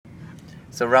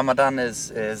So Ramadan is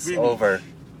Finish. over,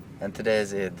 and today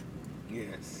is Eid.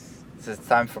 Yes. So it's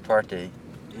time for party.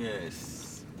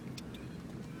 Yes.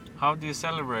 How do you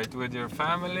celebrate? With your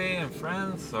family and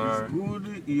friends, or It's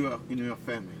good you are in your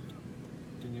family.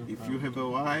 in your If family? you have a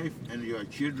wife and your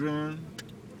children,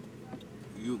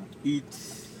 you eat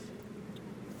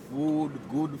food,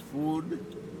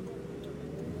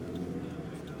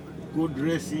 good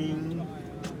dressing,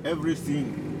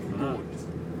 everything good.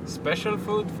 Special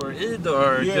food for Eid,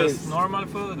 or Yes. just normal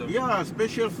food? Or Yeah,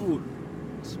 special food.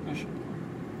 special.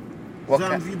 What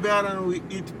kind? Zanzibar and we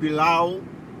eat pilau,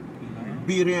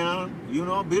 biryan. You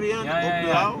know biryan Yeah, or yeah,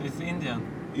 pilau? yeah. It's Indian.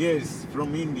 Yes,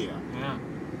 from India. Yeah.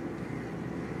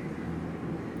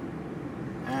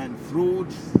 And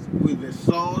fruits with the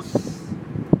sauce.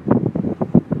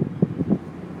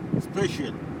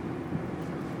 Special.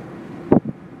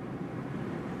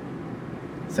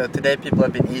 So today people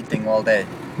have been eating all day.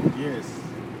 Yes.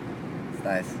 It's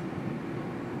nice.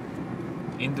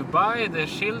 In Dubai, the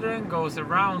children goes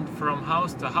around from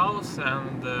house to house,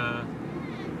 and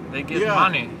they get Yeah.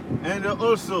 money. And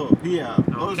also here,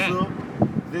 Okay. also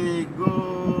they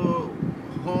go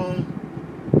home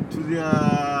to their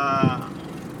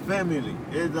family,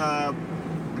 either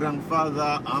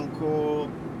grandfather, uncle,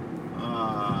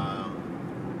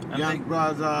 And young they-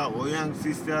 brother or young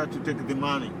sister to take the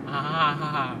money.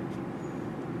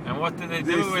 And what do they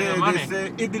do They with say, the money? they say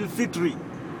Eid al-Fitri,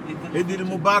 Eid Eid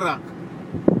al-Mubarak.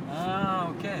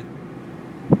 Okay.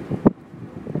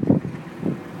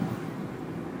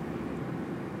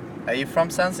 Are you from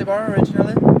Zanzibar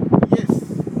originally? Yes,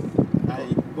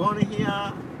 I born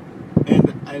here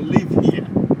and I live here.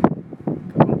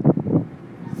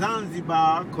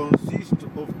 Zanzibar consists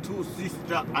of two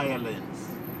sister islands,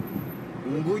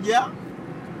 Unguja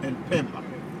and Pemba.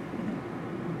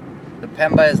 The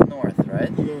Pemba is north,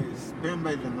 right? Yes,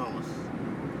 Pemba is the north.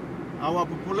 Our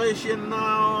population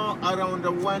now around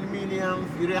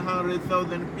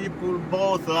 1,300,000 people,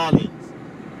 both islands.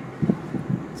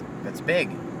 It's big.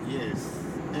 Yes,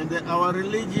 and our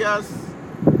religious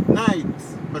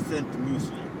 9%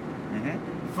 Muslim, Mm-hmm.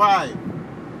 5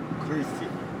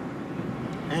 Christian,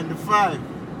 and 5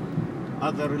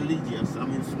 other religious,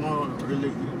 small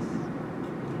religious.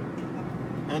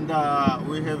 And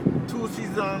we have 2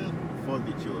 seasons for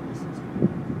the tourists.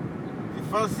 The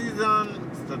first season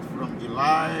starts from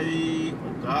July,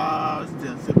 August,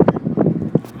 and September.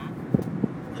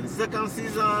 And the second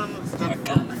season starts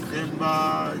from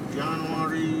December,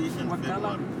 January, and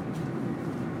February.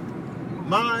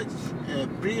 March,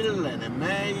 April, and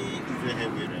May is a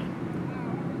heavy rain.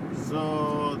 So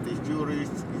the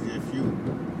tourists is a few.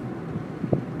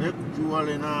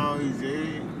 Actually now is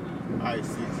a high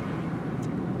season.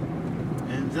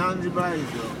 And Zanzibar is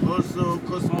also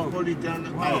cosmopolitan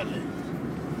island.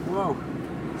 Wow.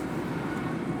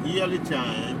 Yearly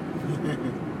time,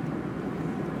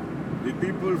 the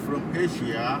people from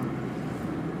Asia,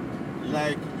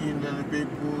 like Indian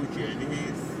people,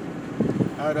 Chinese,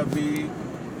 Arabic,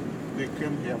 they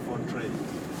came here for trade.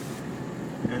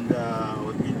 And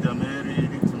we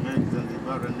intermarried to make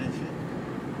Zanzibar a nation.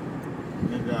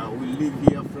 And we live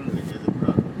here friendly as a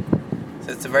brother.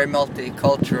 So it's a very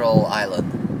multicultural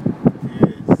island.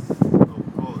 Yes, of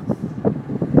course.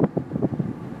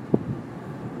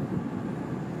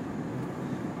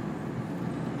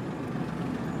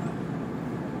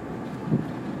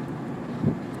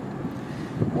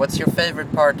 What's your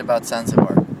favorite part about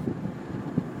Zanzibar?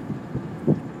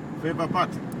 Favorite part?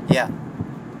 Yeah.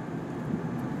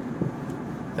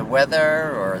 The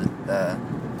weather, or the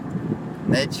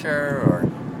nature, or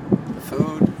the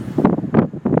food?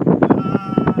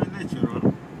 Natural.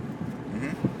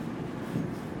 Mm-hmm.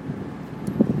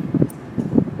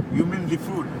 You mean the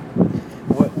food?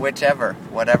 Whichever,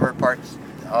 whatever part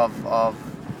of Or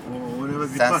whatever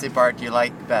the Zanzibar you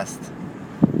like best.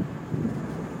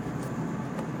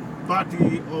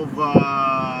 party of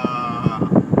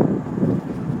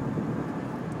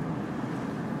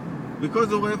because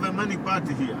we have many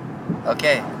party here.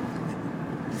 Okay.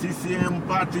 CCM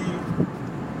party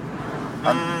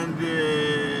and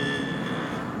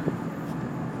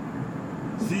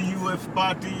CUF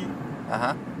party,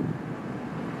 Uh-huh.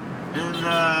 and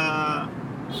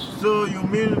so you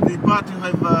mean the party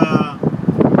have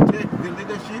take the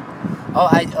leadership?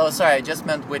 Oh, sorry. I just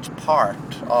meant which part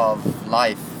of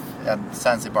life at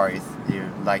Zanzibar you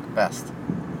like best.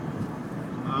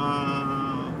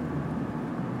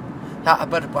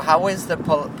 But how is the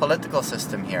political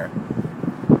system here?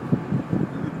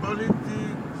 The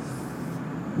politics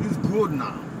is good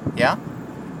now. Yeah.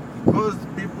 Because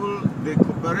people, they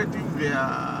cooperating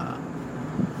their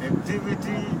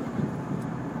activity,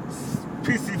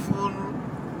 peaceful,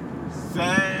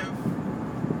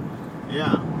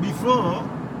 Yeah, before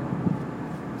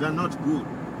they're not good.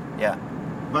 Yeah.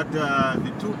 But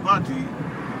the two parties,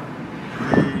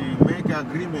 they make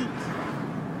agreements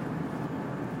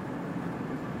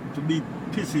to be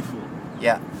peaceful.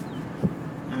 Yeah.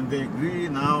 And they agree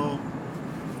now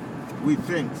with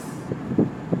things.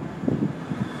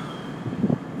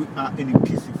 We are in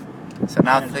peaceful. So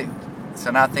now, And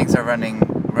things are running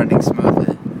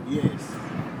smoothly. yes,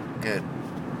 Good.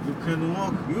 you can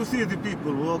walk. You see the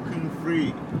people walking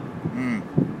free, Mm.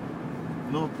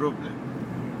 no problem.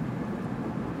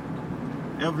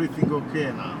 Everything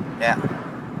okay now. Yeah.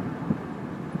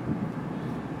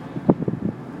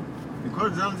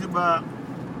 Because Zanzibar,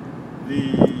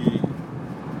 the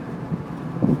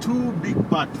two big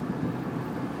parties,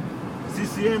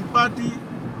 CCM party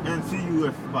and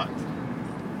CUF party.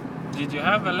 Did you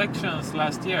have elections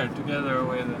last year together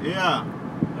with? Yeah,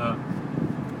 Uh,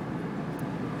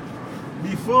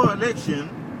 before election,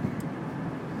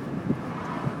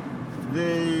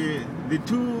 the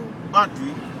two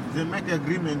parties, they make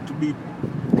agreement to be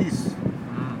peace.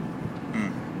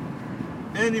 Mm.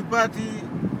 Any party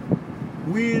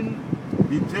win,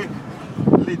 they take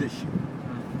leadership.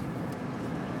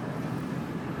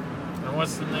 and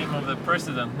what's the name of the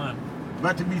president now?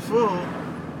 But before,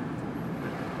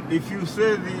 if you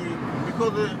say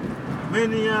because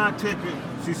many are taking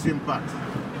system part,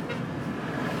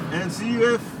 and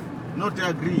CUF not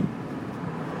agree.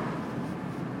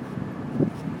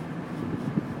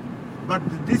 But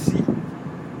this year,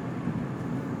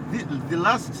 the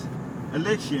last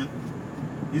election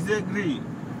is agree.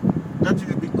 That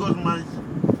is because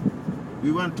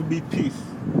we want to be peace.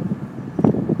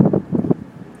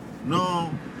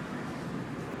 No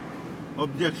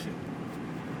objection.